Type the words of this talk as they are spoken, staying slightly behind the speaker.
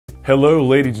Hello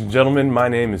ladies and gentlemen, my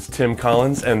name is Tim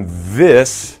Collins and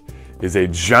this is a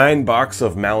giant box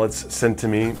of mallets sent to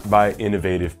me by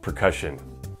Innovative Percussion.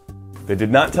 They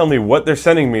did not tell me what they're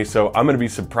sending me, so I'm going to be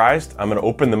surprised. I'm going to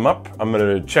open them up, I'm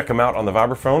going to check them out on the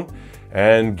vibraphone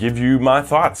and give you my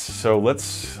thoughts. So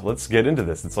let's get into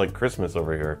this. It's like Christmas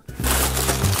over here.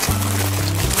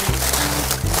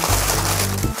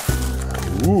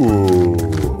 Ooh,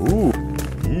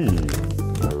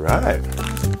 all right,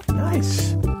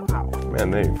 nice. Wow,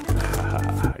 man, yeah.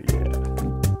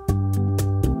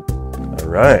 All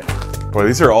right, boy,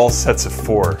 these are all sets of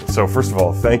 4. So first of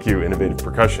all, thank you, Innovative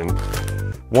Percussion.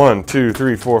 1, 2,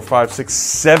 3, 4, 5, 6,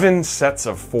 7 sets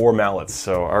of 4 mallets.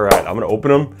 So all right, I'm gonna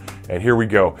open them and here we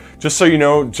go. Just so you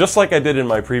know, just like I did in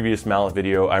my previous mallet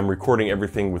video, I'm recording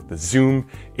everything with the Zoom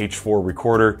H4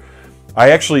 recorder.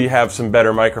 I actually have some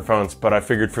better microphones, but I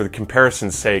figured for the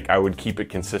comparison's sake, I would keep it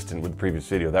consistent with the previous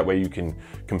video. That way you can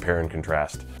compare and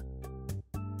contrast.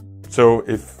 So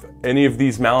if any of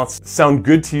these mallets sound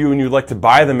good to you and you'd like to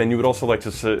buy them and you would also like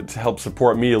to help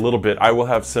support me a little bit, I will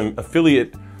have some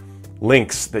affiliate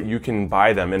links that you can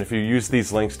buy them. And if you use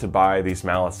these links to buy these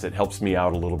mallets, it helps me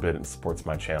out a little bit and supports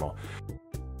my channel.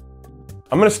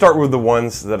 I'm gonna start with the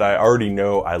ones that I already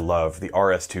know I love, the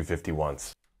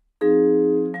RS-251s.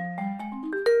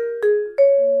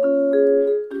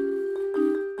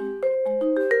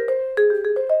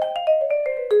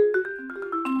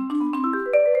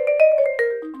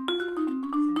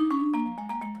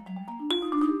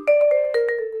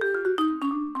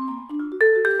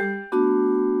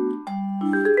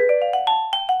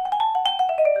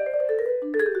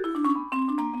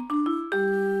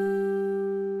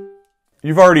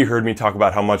 You've already heard me talk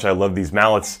about how much I love these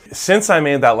mallets. Since I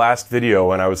made that last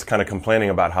video and I was kind of complaining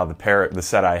about how the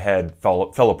set I had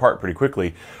fell apart pretty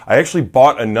quickly, I actually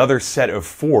bought another set of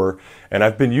 4 and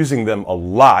I've been using them a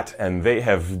lot and they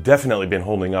have definitely been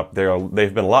holding up.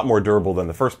 They've been a lot more durable than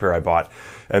the first pair I bought.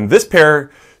 And this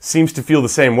pair seems to feel the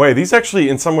same way. These actually,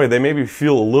 in some way, they maybe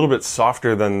feel a little bit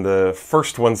softer than the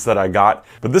first ones that I got.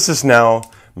 But this is now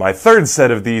my 3rd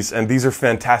set of these and these are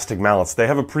fantastic mallets. They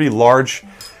have a pretty large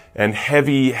and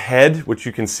heavy head, which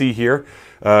you can see here.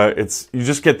 You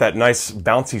just get that nice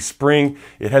bouncy spring.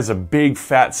 It has a big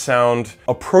fat sound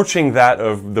approaching that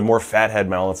of the more fat head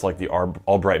mallets like the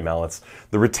Albright mallets.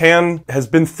 The rattan has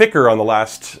been thicker on the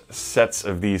last sets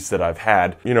of these that I've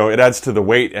had. You know, it adds to the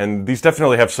weight and these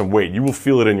definitely have some weight. You will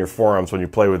feel it in your forearms when you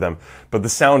play with them, but the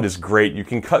sound is great. You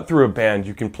can cut through a band.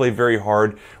 You can play very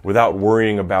hard without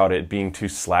worrying about it being too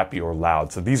slappy or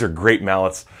loud. So these are great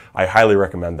mallets. I highly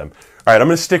recommend them. All right, I'm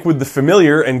going to stick with the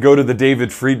familiar and go to the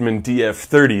David Friedman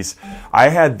DF30s. I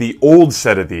had the old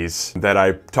set of these that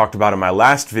I talked about in my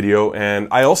last video, and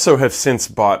I also have since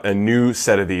bought a new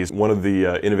set of these, one of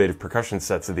the Innovative Percussion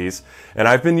sets of these, and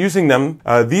I've been using them.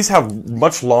 These have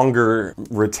much longer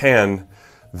rattan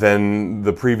than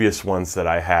the previous ones that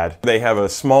I had. They have a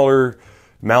smaller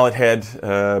mallet head,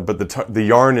 but the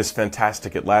yarn is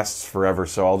fantastic. It lasts forever,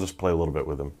 so I'll just play a little bit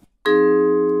with them.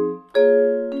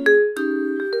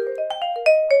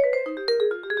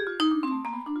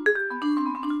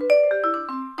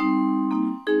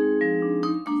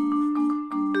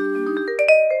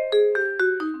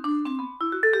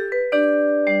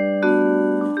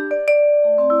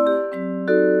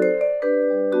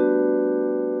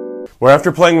 Well,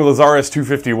 after playing with those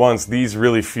RS-251s, these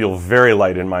really feel very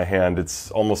light in my hand.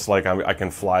 It's almost like I can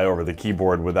fly over the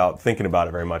keyboard without thinking about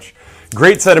it very much.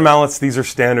 Great set of mallets. These are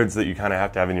standards that you kind of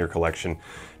have to have in your collection.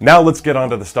 Now let's get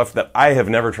on to the stuff that I have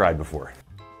never tried before.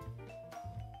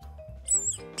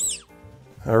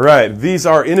 All right, these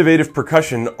are Innovative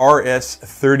Percussion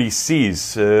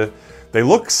RS-30Cs. They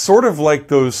look sort of like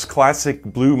those classic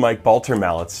blue Mike Balter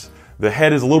mallets. The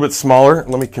head is a little bit smaller.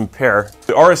 Let me compare.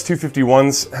 The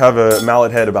RS-251s have a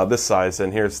mallet head about this size,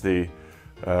 and here's the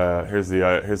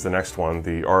next one,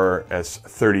 the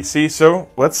RS-30C. So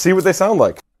let's see what they sound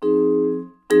like.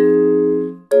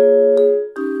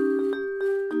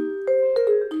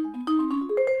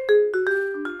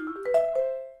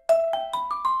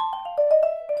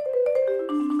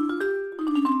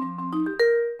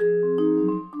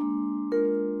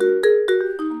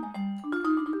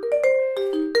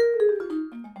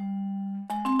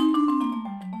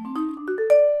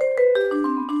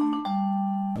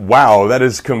 Wow, that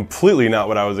is completely not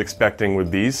what I was expecting with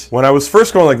these. When I was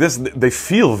first going like this, they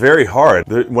feel very hard.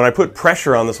 When I put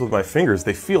pressure on this with my fingers,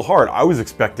 they feel hard. I was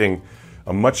expecting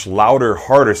a much louder,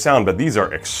 harder sound, but these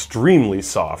are extremely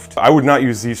soft. I would not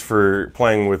use these for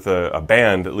playing with a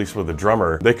band, at least with a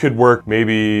drummer. They could work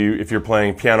maybe if you're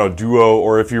playing piano duo,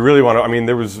 or if you really want to, I mean,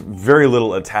 there was very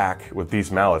little attack with these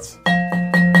mallets.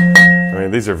 I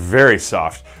mean, these are very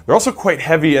soft. They're also quite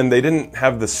heavy, and they didn't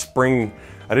have the spring.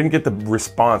 I didn't get the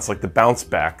response, like the bounce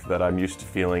back that I'm used to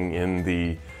feeling in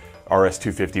the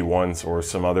RS-251s or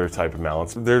some other type of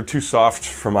mallets. They're too soft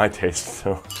for my taste,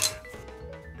 so.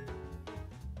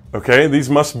 Okay, these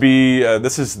must be,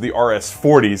 this is the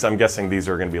RS-40s. I'm guessing these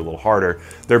are gonna be a little harder.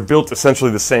 They're built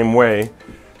essentially the same way.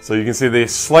 So you can see the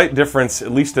slight difference,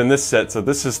 at least in this set. So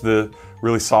this is the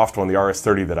really soft one, the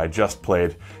RS-30 that I just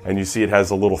played. And you see it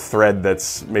has a little thread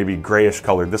that's maybe grayish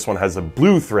colored. This one has a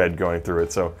blue thread going through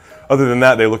it. So other than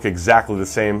that, they look exactly the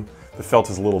same. The felt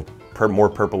is a little more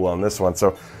purple on this one.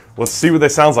 So let's see what they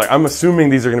sound like. I'm assuming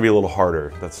these are gonna be a little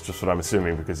harder. That's just what I'm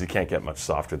assuming because you can't get much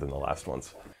softer than the last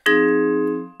ones.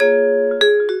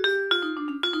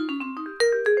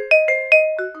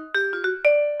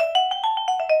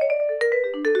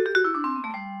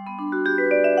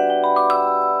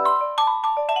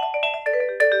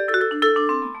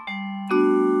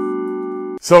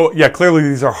 So yeah, clearly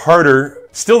these are harder.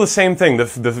 Still the same thing,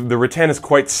 the rattan is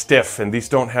quite stiff and these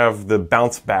don't have the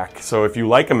bounce back. So if you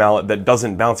like a mallet that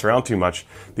doesn't bounce around too much,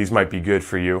 these might be good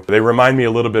for you. They remind me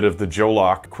a little bit of the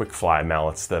Jolock quick fly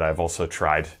mallets that I've also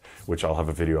tried, which I'll have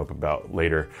a video up about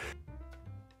later.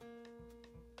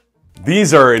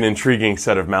 These are an intriguing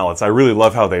set of mallets. I really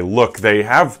love how they look. They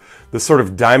have the sort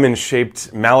of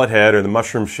diamond-shaped mallet head or the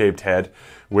mushroom-shaped head,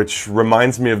 which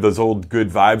reminds me of those old Good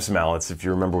Vibes mallets, if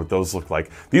you remember what those look like.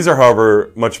 These are,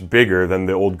 however, much bigger than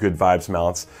the old Good Vibes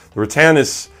mallets. The rattan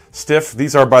is stiff.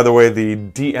 These are, by the way, the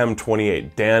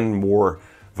DM28, Dan Moore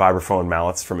vibraphone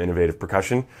mallets from Innovative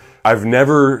Percussion. I've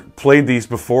never played these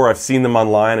before. I've seen them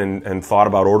online and thought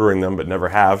about ordering them, but never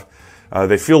have.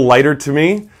 They feel lighter to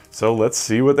me, so let's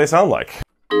see what they sound like.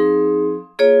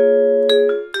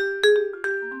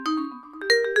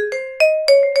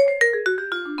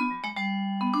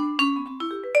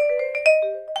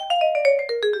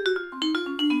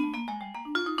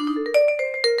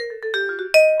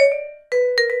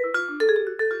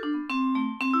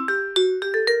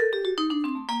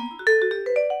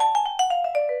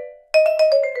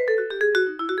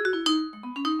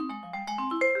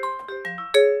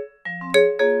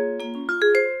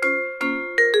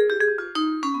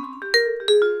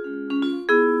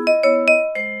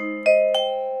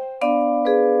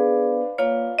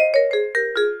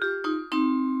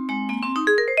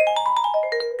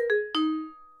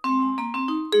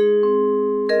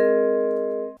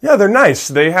 Yeah, they're nice.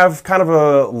 They have kind of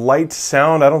a light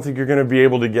sound. I don't think you're going to be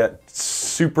able to get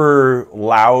super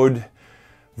loud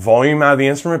volume out of the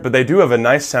instrument, but they do have a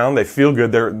nice sound. They feel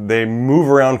good. They move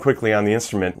around quickly on the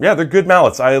instrument. Yeah, they're good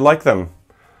mallets. I like them.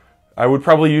 I would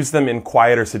probably use them in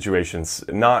quieter situations,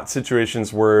 not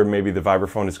situations where maybe the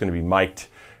vibraphone is going to be mic'd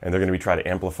and they're going to be trying to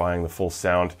amplifying the full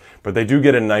sound. But they do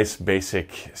get a nice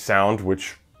basic sound,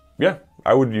 which, yeah,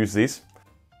 I would use these.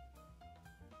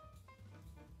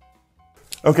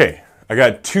 Okay, I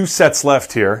got two sets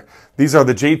left here. These are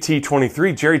the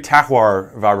JT23 Jerry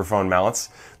Tahwar vibraphone mallets.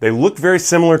 They look very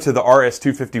similar to the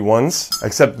RS-251s,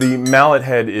 except the mallet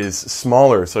head is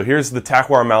smaller. So here's the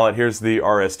Tahwar mallet, here's the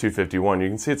RS-251. You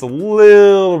can see it's a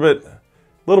little bit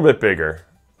bigger.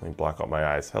 Let me block out my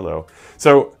eyes, hello.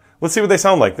 So let's see what they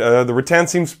sound like. The rattan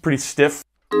seems pretty stiff.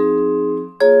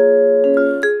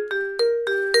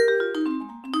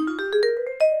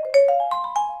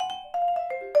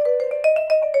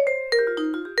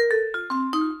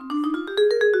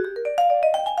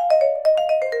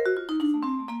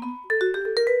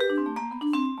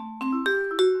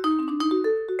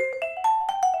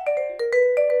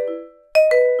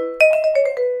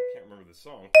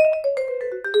 Song.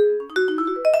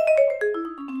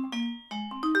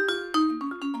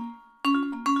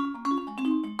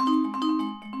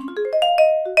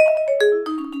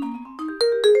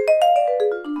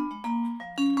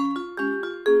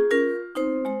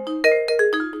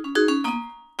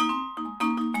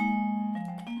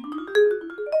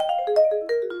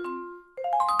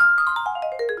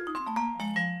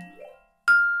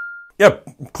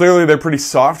 Yep, clearly they're pretty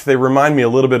soft. They remind me a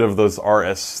little bit of those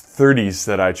RS-30s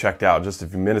that I checked out just a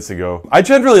few minutes ago. I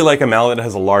generally like a mallet that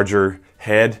has a larger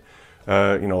head,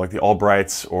 you know, like the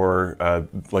Albrights or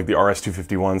like the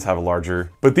RS-251s have a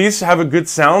larger. But these have a good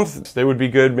sound. They would be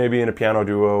good maybe in a piano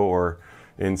duo or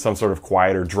in some sort of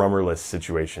quieter drummerless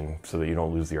situation so that you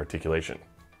don't lose the articulation.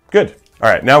 Good. All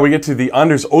right, now we get to the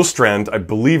Anders Ostrand. I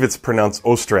believe it's pronounced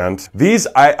Ostrand. These,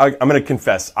 I'm going to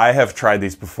confess, I have tried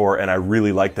these before and I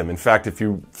really like them. In fact, if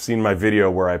you've seen my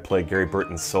video where I play Gary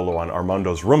Burton's solo on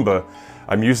Armando's Rumba,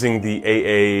 I'm using the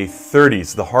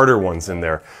AA30s, the harder ones in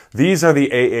there. These are the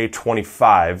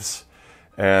AA25s,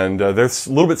 And they're a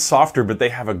little bit softer, but they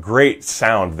have a great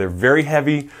sound. They're very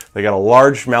heavy. They got a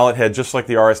large mallet head, just like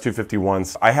the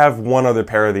RS-251s. I have one other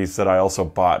pair of these that I also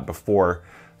bought before,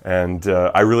 and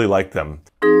I really like them.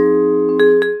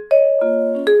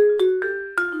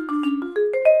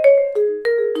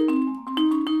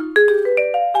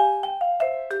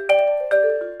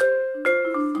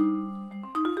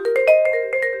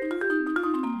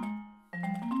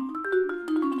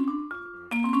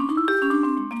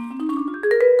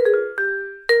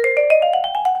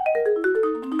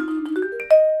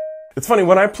 It's funny,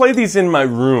 when I play these in my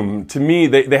room, to me,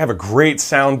 they have a great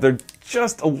sound. They're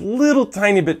just a little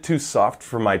tiny bit too soft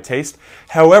for my taste.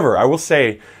 However, I will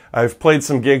say, I've played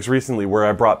some gigs recently where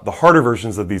I brought the harder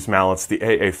versions of these mallets, the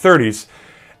AA30s,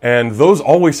 and those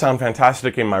always sound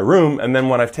fantastic in my room, and then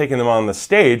when I've taken them on the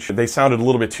stage, they sounded a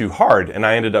little bit too hard, and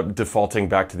I ended up defaulting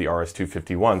back to the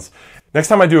RS-251s. Next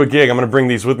time I do a gig, I'm going to bring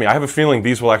these with me. I have a feeling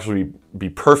these will actually be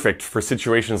perfect for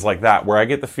situations like that, where I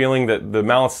get the feeling that the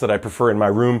mallets that I prefer in my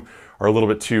room are a little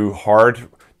bit too hard,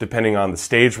 depending on the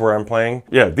stage where I'm playing.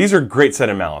 Yeah, these are a great set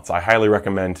of mallets. I highly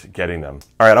recommend getting them.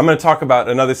 All right, I'm going to talk about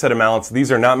another set of mallets.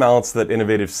 These are not mallets that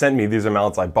Innovative sent me. These are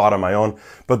mallets I bought on my own,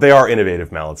 but they are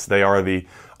Innovative mallets. They are the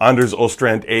Anders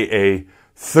Ostrand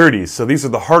AA30s. So these are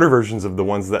the harder versions of the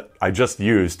ones that I just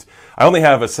used. I only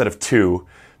have a set of two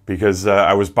because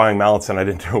I was buying mallets and I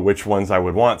didn't know which ones I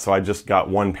would want, so I just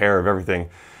got one pair of everything.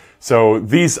 So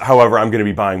these, however, I'm going to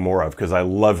be buying more of because I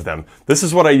love them. This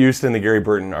is what I used in the Gary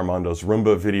Burton Armando's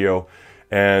Roomba video.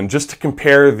 And just to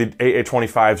compare the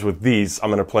AA25s with these, I'm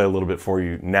going to play a little bit for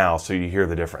you now so you hear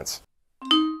the difference.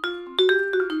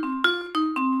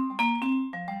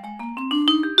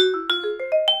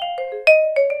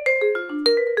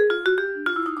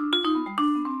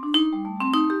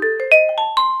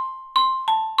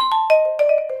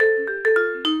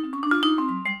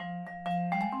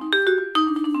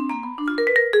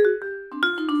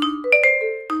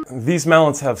 These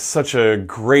mallets have such a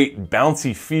great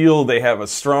bouncy feel. They have a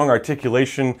strong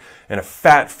articulation and a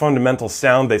fat fundamental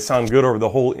sound. They sound good over the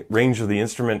whole range of the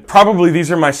instrument. Probably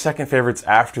these are my second favorites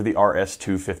after the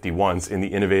RS-251s in the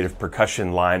Innovative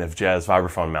Percussion line of jazz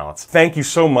vibraphone mallets. Thank you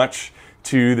so much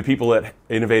to the people at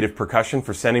Innovative Percussion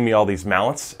for sending me all these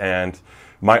mallets, and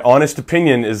my honest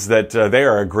opinion is that they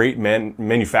are a great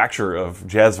manufacturer of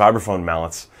jazz vibraphone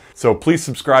mallets. So please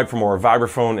subscribe for more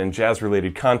vibraphone and jazz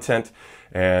related content.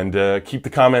 And keep the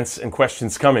comments and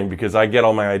questions coming because I get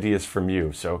all my ideas from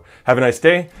you. So have a nice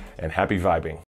day and happy vibing.